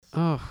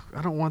Oh,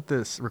 I don't want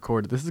this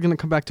recorded. This is going to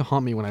come back to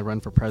haunt me when I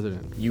run for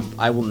president.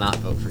 I will not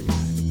vote for you.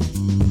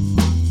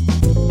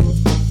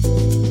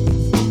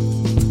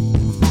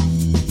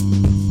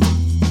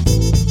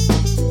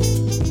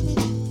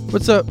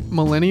 What's up,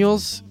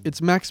 millennials? It's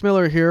Max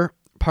Miller here,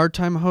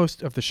 part-time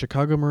host of the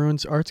Chicago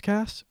Maroons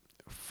Artscast,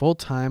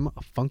 full-time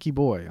funky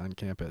boy on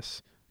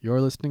campus.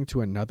 You're listening to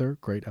another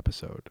great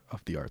episode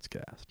of the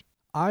Artscast.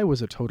 I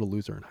was a total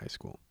loser in high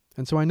school,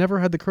 and so I never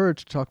had the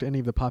courage to talk to any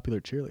of the popular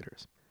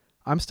cheerleaders.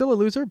 I'm still a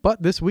loser,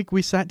 but this week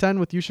we sat down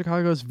with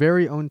UChicago's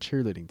very own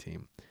cheerleading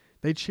team.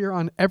 They cheer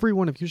on every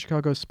one of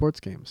UChicago's sports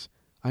games.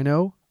 I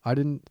know, I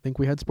didn't think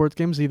we had sports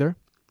games either.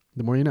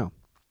 The more you know.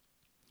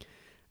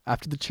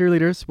 After the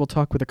cheerleaders, we'll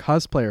talk with a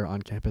cosplayer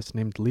on campus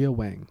named Leah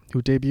Wang,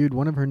 who debuted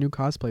one of her new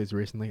cosplays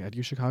recently at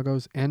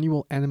UChicago's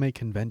annual anime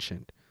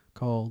convention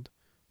called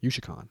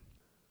UChiCon.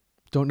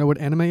 Don't know what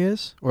anime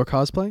is, or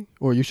cosplay,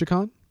 or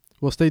UChiCon?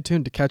 Well, stay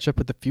tuned to catch up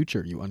with the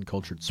future, you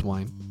uncultured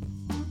swine.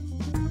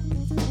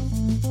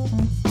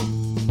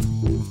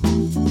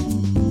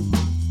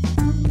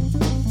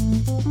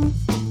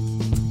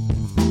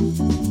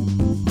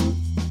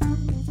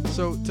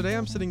 So today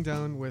I'm sitting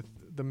down with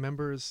the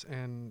members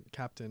and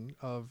captain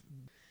of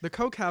the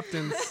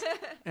co-captains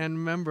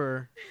and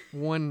member,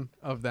 one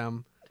of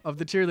them, of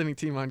the cheerleading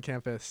team on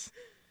campus.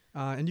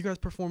 And you guys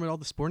perform at all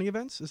the sporting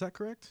events, is that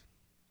correct?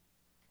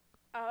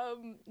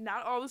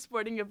 Not all the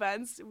sporting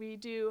events. We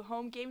do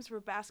home games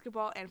for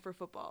basketball and for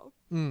football.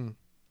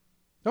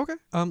 Okay.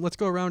 Let's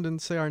go around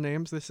and say our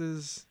names.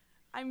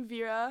 I'm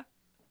Vera.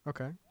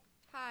 Okay.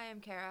 Hi,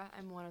 I'm Kara.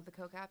 I'm one of the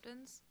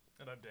co-captains.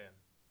 And I'm Dan,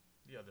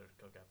 the other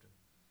co-captain.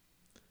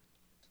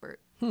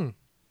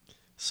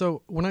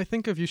 So when I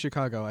think of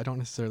UChicago, I don't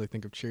necessarily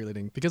think of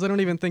cheerleading because I don't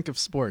even think of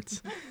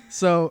sports.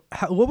 So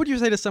what would you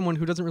say to someone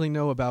who doesn't really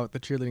know about the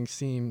cheerleading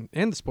scene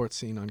and the sports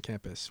scene on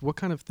campus? What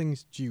kind of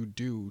things do you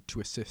do to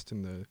assist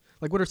in the,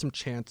 like, what are some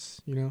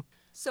chants, you know?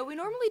 So we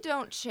normally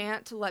don't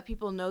chant to let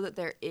people know that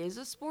there is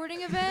a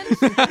sporting event.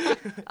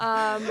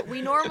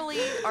 We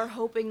normally are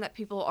hoping that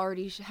people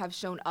already have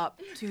shown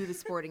up to the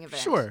sporting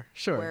event. Sure.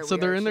 So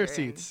they're in their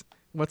cheering. seats.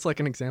 What's like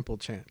an example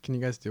chant? Can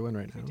you guys do one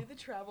right now? We do the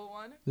travel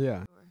one.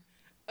 Yeah.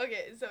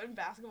 Okay, so in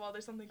basketball,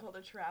 there's something called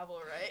a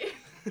travel, right?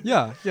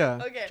 Yeah.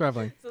 Okay.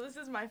 Traveling. So this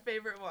is my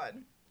favorite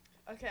one.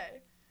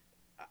 Okay.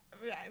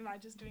 Am I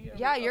just doing it?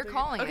 Yeah, you're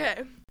calling Okay.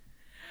 it.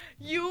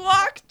 You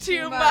walk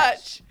too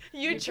much.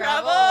 You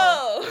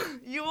travel.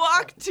 You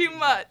walk too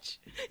much.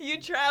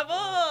 You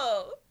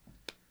travel.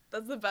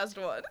 That's the best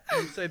one.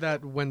 You say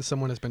that when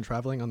someone has been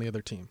traveling on the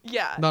other team.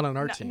 Yeah. Not on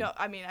our team. No,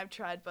 I mean, I've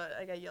tried, but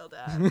I got yelled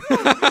at.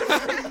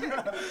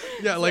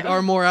 Yeah, like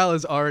our morale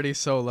is already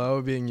so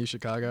low being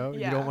UChicago.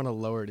 Yeah. You don't want to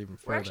lower it even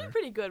further. We're actually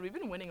pretty good. We've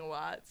been winning a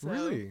lot. So.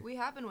 Really? We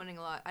have been winning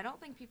a lot. I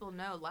don't think people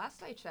know.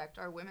 Last I checked,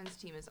 our women's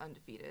team is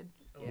undefeated.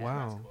 Yeah.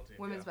 Wow.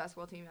 Women's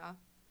basketball team, yeah.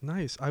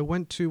 Nice. I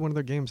went to one of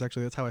their games,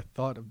 actually. That's how I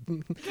thought of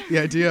the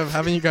idea of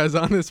having you guys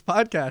on this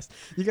podcast.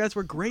 You guys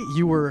were great.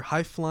 You were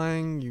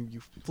high-flying. You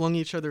flung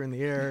each other in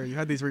the air. You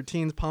had these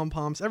routines,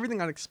 pom-poms,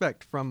 everything I'd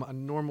expect from a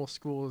normal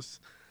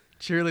school's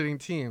cheerleading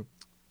team.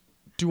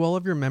 Do all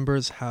of your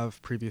members have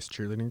previous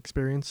cheerleading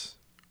experience?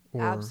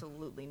 Or?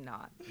 Absolutely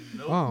not.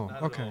 Nope, Oh,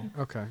 not okay, at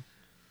all. okay.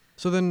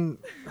 So then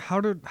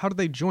how do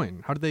they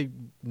join? How do they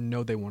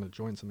know they want to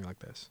join something like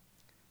this?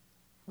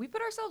 We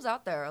put ourselves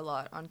out there a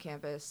lot on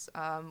campus.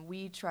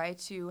 We try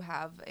to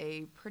have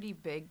a pretty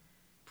big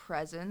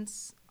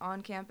presence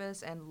on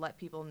campus and let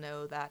people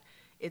know that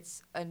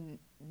it's a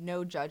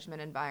no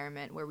judgment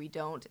environment where we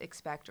don't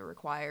expect or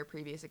require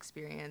previous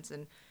experience.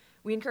 And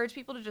we encourage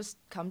people to just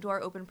come to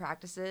our open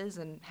practices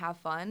and have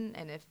fun,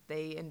 and if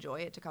they enjoy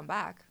it, to come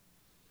back.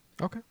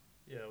 Okay.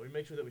 Yeah, we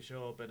make sure that we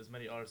show up at as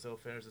many RSO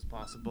fairs as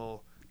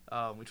possible.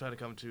 We try to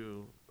come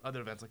to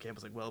other events on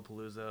campus like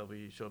Wellapalooza.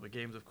 We show up at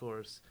games, of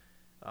course.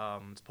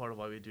 It's part of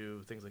why we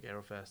do things like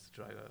Aerofest to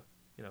try to,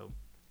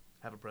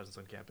 have a presence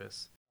on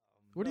campus.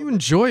 What do you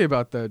enjoy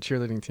about the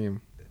cheerleading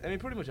team? I mean,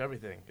 pretty much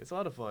everything. It's a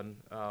lot of fun.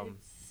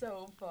 It's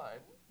so fun.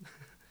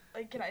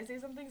 Like, can I say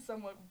something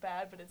somewhat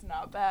bad, but it's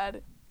not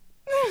bad?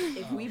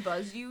 If we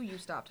buzz you, you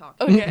stop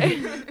talking.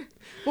 Okay.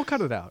 We'll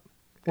cut it out.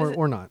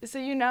 Or not. So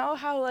you know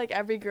how, like,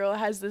 every girl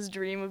has this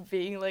dream of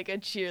being, like, a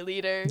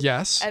cheerleader?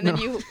 Yes. And then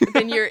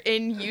then you're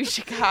in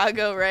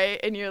UChicago, right?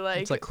 And you're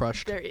like... It's like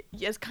crushed.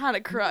 It's kind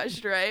of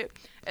crushed, right?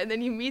 And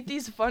then you meet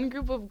these fun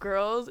group of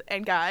girls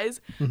and guys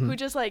who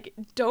just, like,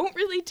 don't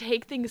really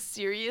take things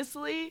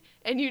seriously.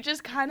 And you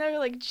just kind of,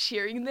 like,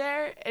 cheering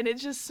there. And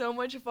it's just so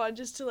much fun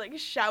just to, like,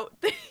 shout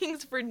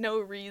things for no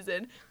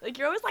reason. Like,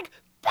 you're always like,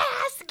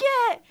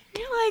 basket! And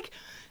you're like...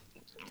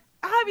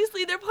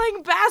 Obviously, they're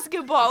playing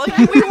basketball.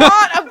 Like, we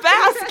want a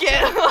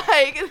basket.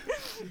 Like,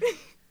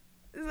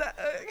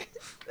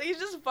 it's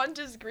just fun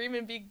to scream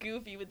and be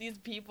goofy with these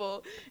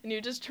people, and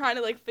you're just trying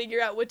to, like, figure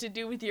out what to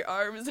do with your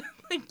arms.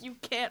 Like, you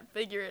can't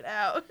figure it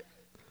out.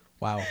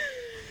 Wow.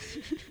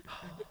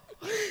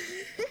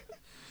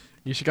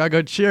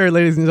 UChicago cheer,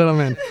 ladies and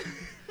gentlemen.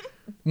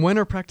 When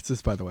are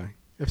practices, by the way?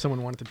 If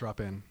someone wanted to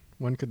drop in,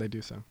 when could they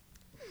do so?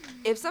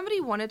 If somebody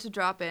wanted to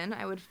drop in,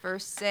 I would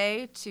first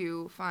say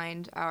to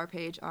find our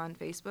page on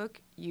Facebook,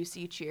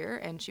 UC Cheer,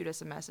 and shoot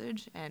us a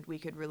message, and we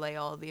could relay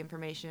all of the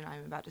information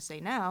I'm about to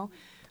say now,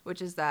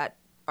 which is that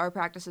our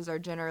practices are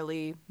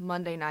generally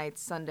Monday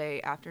nights,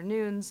 Sunday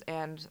afternoons,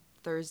 and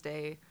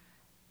Thursday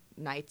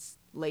nights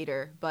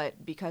later.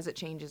 But because it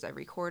changes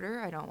every quarter,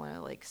 I don't want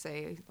to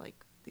say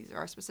these are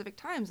our specific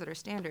times that are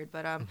standard.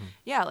 But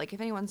yeah, if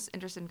anyone's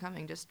interested in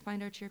coming, just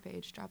find our cheer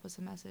page, drop us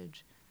a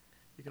message.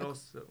 You can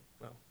also,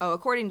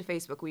 according to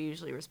Facebook, we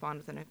usually respond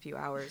within a few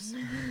hours.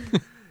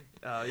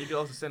 you can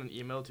also send an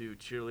email to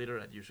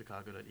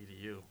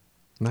cheerleader@uchicago.edu.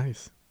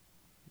 Nice.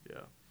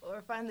 Yeah.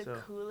 Or find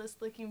the coolest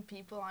looking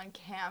people on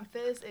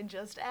campus and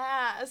just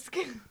ask.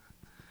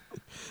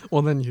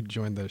 Well, then you'd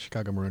join the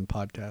Chicago Maroon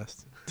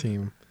podcast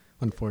team,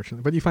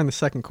 unfortunately. But you find the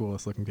second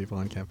coolest looking people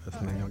on campus,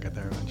 and then you'll get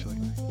there eventually.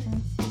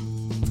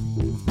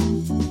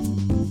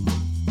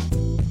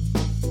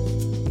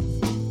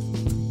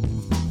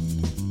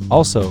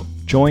 Also,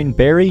 join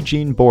Barry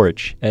Jean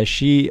Borch as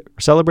she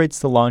celebrates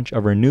the launch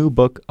of her new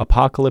book,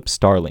 Apocalypse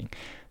Starling.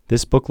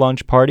 This book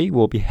launch party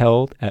will be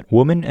held at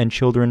Woman and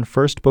Children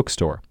First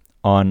Bookstore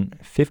on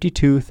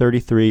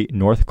 5233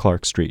 North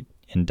Clark Street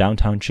in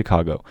downtown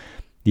Chicago.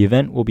 The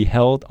event will be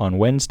held on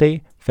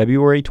Wednesday,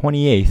 February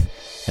 28th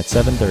at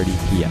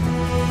 7:30 p.m.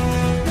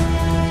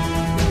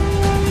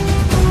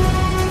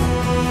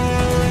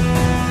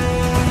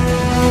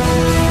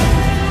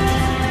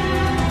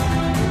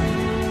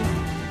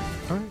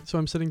 So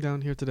I'm sitting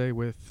down here today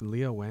with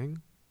Leah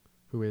Wang,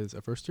 who is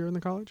a first year in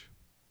the college.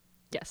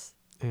 Yes.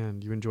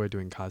 And you enjoy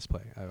doing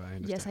cosplay, I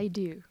understand. Yes, I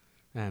do.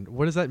 And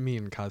what does that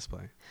mean,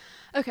 cosplay?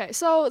 Okay,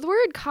 so the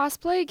word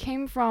cosplay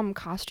came from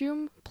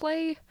costume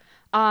play.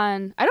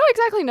 I don't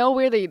exactly know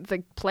where the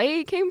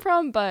play came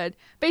from, but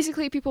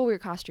basically people wear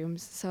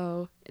costumes.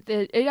 So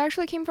it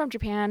actually came from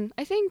Japan.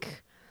 I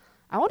think,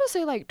 I want to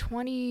say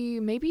 20,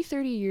 maybe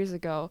 30 years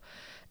ago.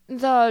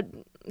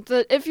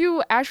 If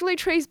you actually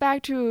trace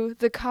back to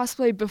the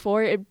cosplay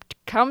before it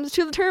comes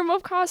to the term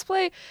of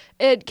cosplay,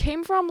 it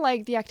came from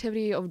the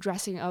activity of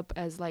dressing up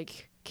as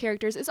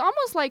characters. It's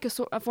almost like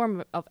a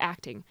form of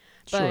acting,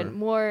 but Sure.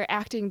 more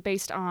acting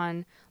based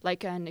on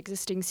an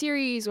existing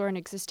series or an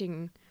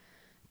existing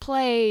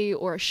play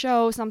or a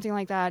show, something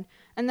like that.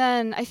 And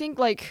then I think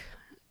a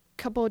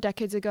couple of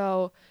decades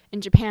ago in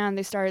Japan,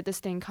 they started this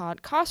thing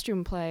called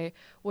costume play,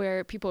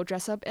 where people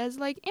dress up as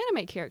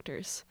anime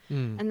characters.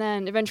 And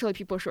then eventually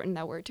people shortened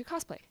that word to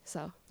cosplay.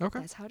 So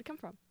that's how it come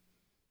from.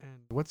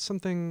 And what's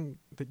something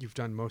that you've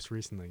done most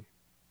recently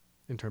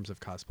in terms of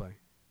cosplay?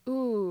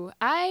 Ooh,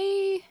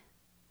 I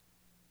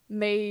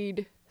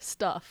made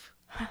stuff.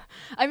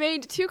 I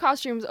made 2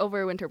 costumes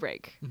over winter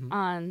break.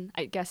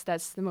 I guess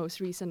that's the most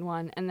recent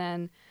one. And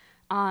then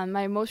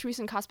my most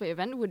recent cosplay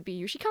event would be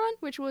UChiCon,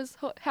 which was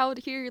held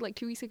here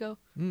 2 weeks ago.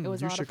 It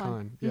was a lot of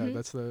fun. Yeah,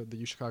 that's the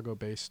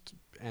UChicago-based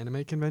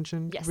anime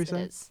convention. Yes, we it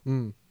say? is.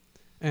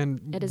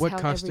 And It is what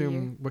held every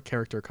year. what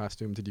character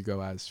costume did you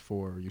go as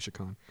for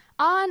UChiCon?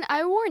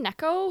 I wore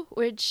Neko,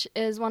 which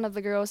is one of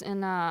the girls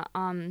in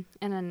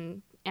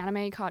an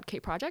anime called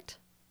K-Project.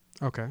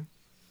 Okay.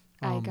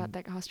 I got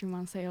that costume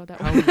on sale.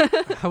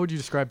 How would you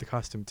describe the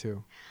costume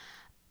too?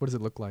 What does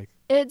it look like?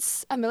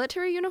 It's a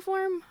military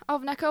uniform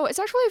of Neko. It's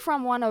actually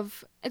from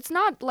it's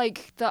not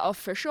the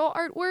official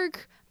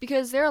artwork,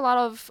 because there are a lot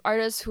of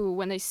artists who,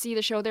 when they see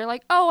the show, they're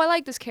like, oh, I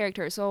like this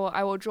character, so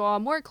I will draw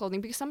more clothing.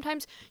 Because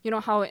sometimes, you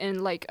know how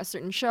in a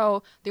certain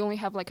show, they only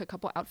have a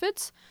couple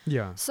outfits.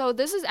 Yeah. So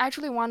this is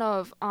actually one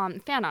of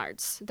fan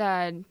arts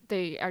that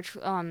they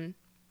actually,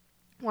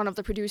 one of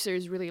the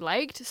producers really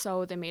liked,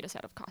 so they made a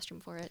set of costume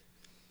for it.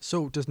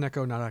 So does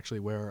Neko not actually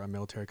wear a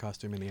military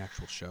costume in the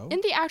actual show?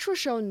 In the actual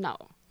show, no.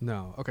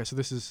 No. Okay, so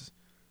this is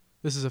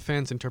a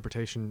fan's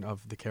interpretation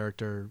of the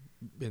character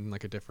in a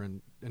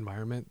different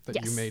environment that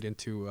you Yes. made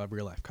into a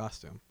real life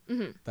costume.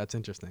 Mm-hmm. That's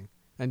interesting.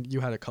 And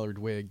you had a colored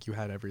wig. You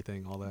had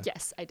everything, all that.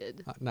 Yes, I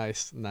did.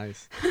 Nice.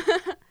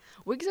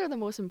 Wigs are the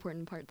most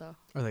important part, though.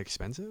 Are they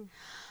expensive?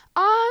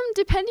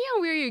 Depending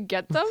on where you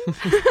get them.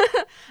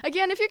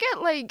 Again, if you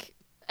get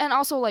and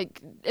also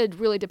it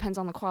really depends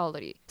on the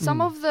quality.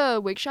 Some of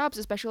the wig shops,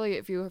 especially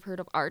if you have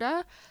heard of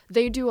Arta,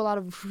 they do a lot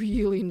of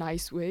really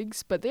nice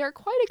wigs, but they are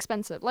quite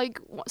expensive.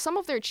 Some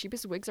of their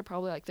cheapest wigs are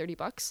probably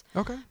 $30.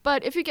 Okay.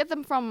 But if you get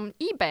them from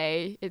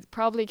eBay, it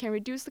probably can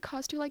reduce the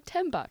cost to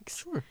 $10.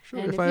 Sure.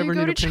 And If if I you ever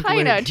go need to a pink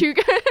China wig, to or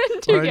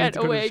I to need get to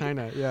a go wig, to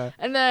China, yeah.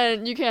 and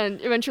then you can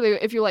eventually,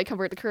 if you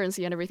convert the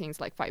currency and everything, it's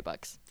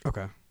 $5.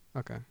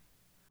 Okay.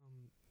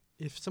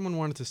 If someone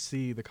wanted to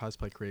see the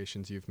cosplay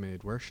creations you've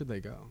made, where should they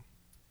go?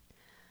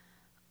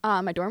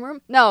 My dorm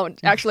room? No,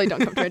 actually, don't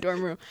come to my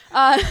dorm room.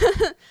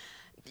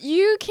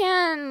 You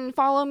can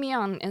follow me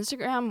on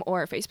Instagram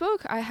or Facebook.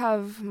 I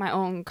have my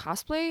own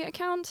cosplay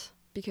account,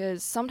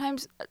 because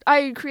sometimes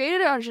I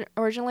created it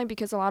originally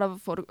because a lot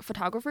of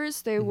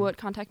photographers, they would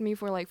contact me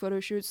for photo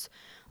shoots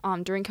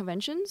during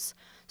conventions.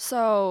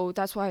 So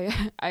that's why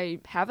I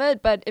have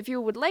it. But if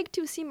you would like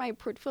to see my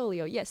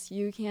portfolio, yes,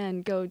 you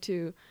can go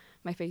to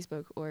my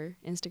Facebook or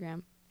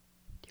Instagram.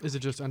 Is it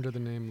just under the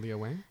name Leah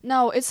Wang?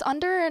 No, it's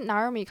under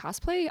Narumi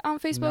Cosplay on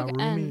Facebook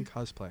Narumi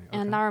Cosplay. Okay.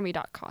 and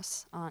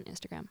Narumi.cos on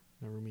Instagram.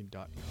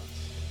 Narumi.cos.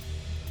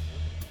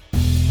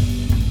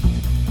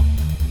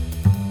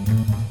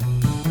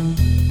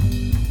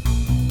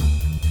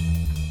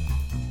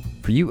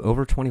 For you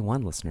over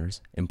 21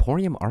 listeners,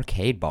 Emporium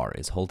Arcade Bar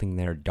is holding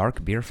their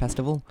Dark Beer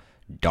Festival,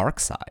 Dark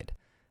Side,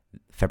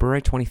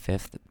 February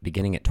 25th,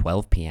 beginning at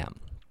 12 p.m.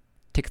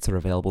 Tickets are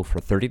available for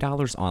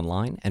 $30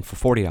 online and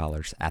for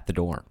 $40 at the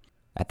door.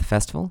 At the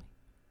festival,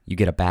 you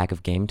get a bag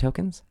of game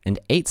tokens and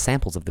 8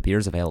 samples of the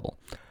beers available.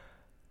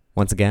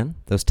 Once again,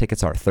 those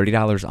tickets are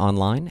 $30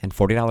 online and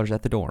 $40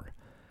 at the door.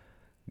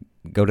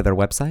 Go to their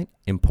website,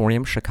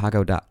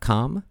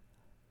 emporiumchicago.com,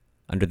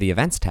 under the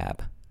Events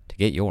tab to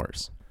get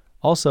yours.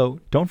 Also,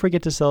 don't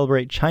forget to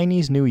celebrate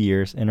Chinese New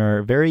Year's in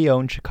our very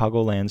own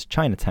Chicagoland's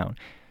Chinatown.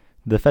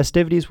 The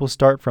festivities will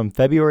start from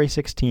February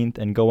 16th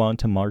and go on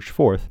to March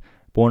 4th,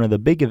 but one of the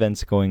big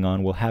events going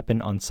on will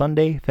happen on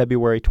Sunday,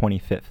 February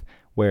 25th,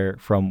 where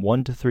from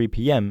 1 to 3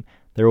 p.m.,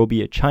 there will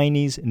be a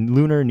Chinese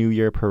Lunar New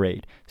Year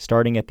parade,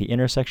 starting at the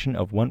intersection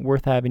of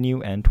Wentworth Avenue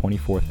and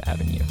 24th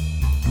Avenue.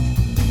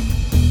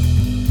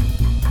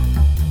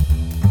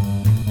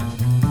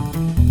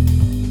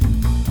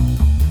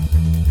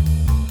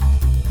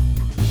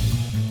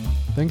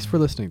 Thanks for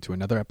listening to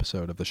another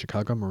episode of the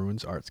Chicago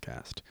Maroons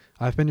Artscast.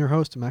 I've been your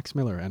host, Max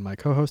Miller, and my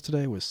co-host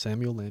today was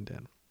Samuel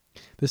Landon.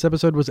 This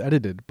episode was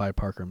edited by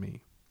Parker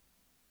Mee.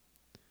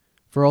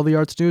 For all the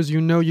arts news you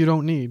know you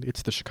don't need,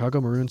 it's the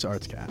Chicago Maroons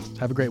Artscast.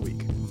 Have a great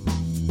week.